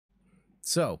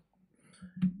So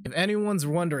if anyone's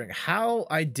wondering how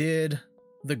I did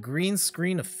the green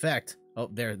screen effect, oh,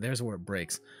 there's where it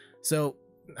breaks. So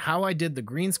how I did the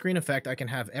green screen effect, I can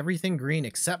have everything green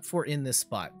except for in this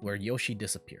spot where Yoshi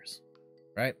disappears,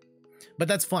 right? But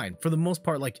that's fine. For the most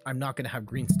part, like, I'm not going to have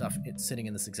green stuff sitting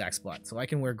in this exact spot. So I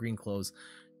can wear green clothes,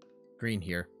 green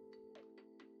here.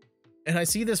 And I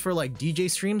see this for like DJ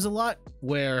streams a lot,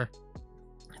 where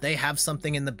they have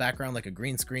something in the background like a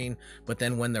green screen, but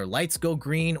then when their lights go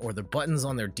green or the buttons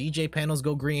on their DJ panels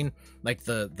go green, like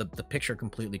the picture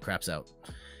completely craps out.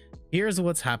 Here's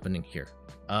what's happening here.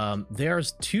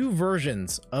 There's two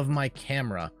versions of my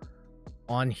camera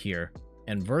on here,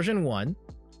 and version 1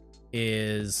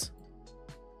 is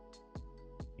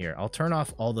here. I'll turn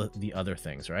off all the other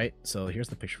things, right? So here's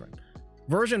the picture frame.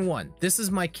 Version 1, this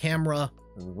is my camera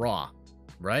raw,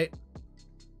 right?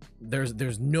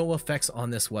 There's no effects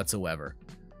on this whatsoever.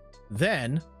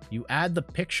 Then you add the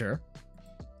picture.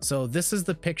 So this is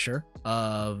the picture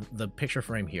of the picture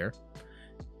frame here.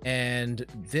 And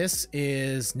this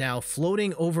is now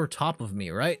floating over top of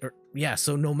me, right? Yeah,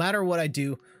 so no matter what I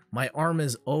do, my arm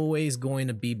is always going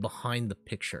to be behind the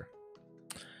picture.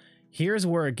 Here's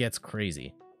where it gets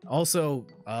crazy. Also,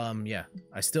 yeah,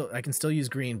 I can still use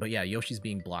green, but yeah, Yoshi's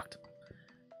being blocked.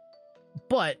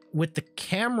 But with the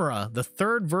camera, the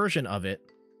third version of it,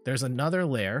 there's another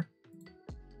layer,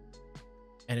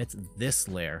 and it's this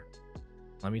layer.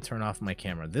 Let me turn off my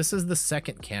camera. This is the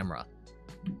second camera.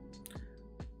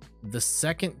 The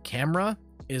second camera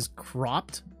is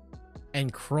cropped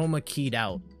and chroma keyed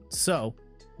out. So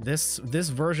this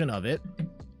version of it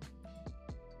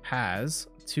has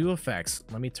two effects.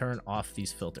 Let me turn off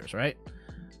these filters, right?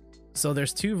 So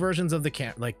there's two versions of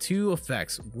the like two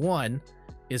effects. One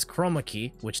is chroma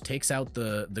key, which takes out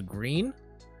the green.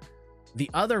 The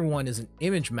other one is an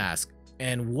image mask.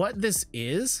 And what this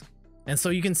is, and so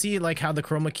you can see like how the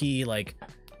chroma key like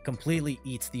completely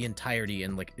eats the entirety,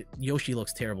 and like Yoshi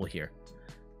looks terrible here.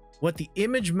 What the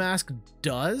image mask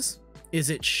does is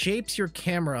it shapes your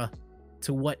camera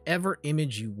to whatever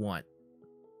image you want.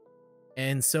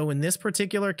 And so in this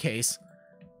particular case,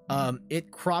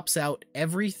 it crops out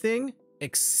everything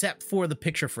except for the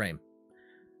picture frame.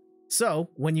 So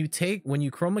when you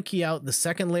chroma key out the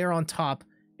second layer on top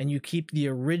and you keep the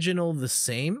original the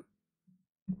same,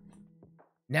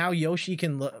 now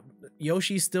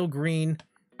Yoshi's still green.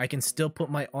 I can still put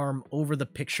my arm over the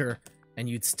picture and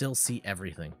you'd still see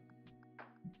everything.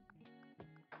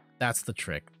 That's the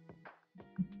trick.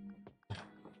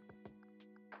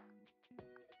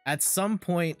 At some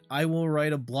point, I will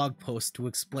write a blog post to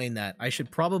explain that. I should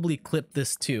probably clip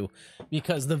this too,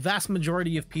 because the vast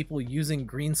majority of people using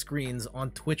green screens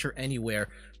on Twitch or anywhere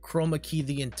chroma key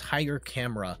the entire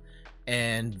camera,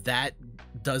 and that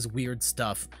does weird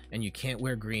stuff, and you can't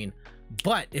wear green.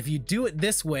 But if you do it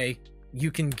this way,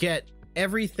 you can get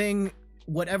everything,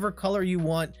 whatever color you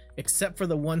want, except for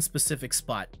the one specific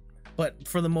spot. But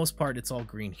for the most part, it's all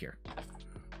green here.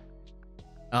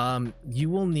 You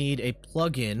will need a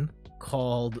plugin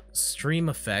called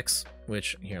Streamfx,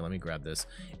 which, here, let me grab this.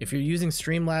 If you're using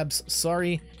Streamlabs,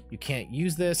 sorry, you can't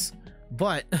use this,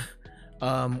 but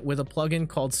with a plugin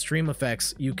called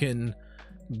Streamfx, you can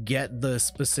get the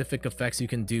specific effects you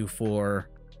can do for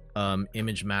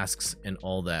image masks and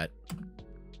all that.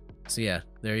 So yeah,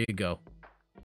 there you go.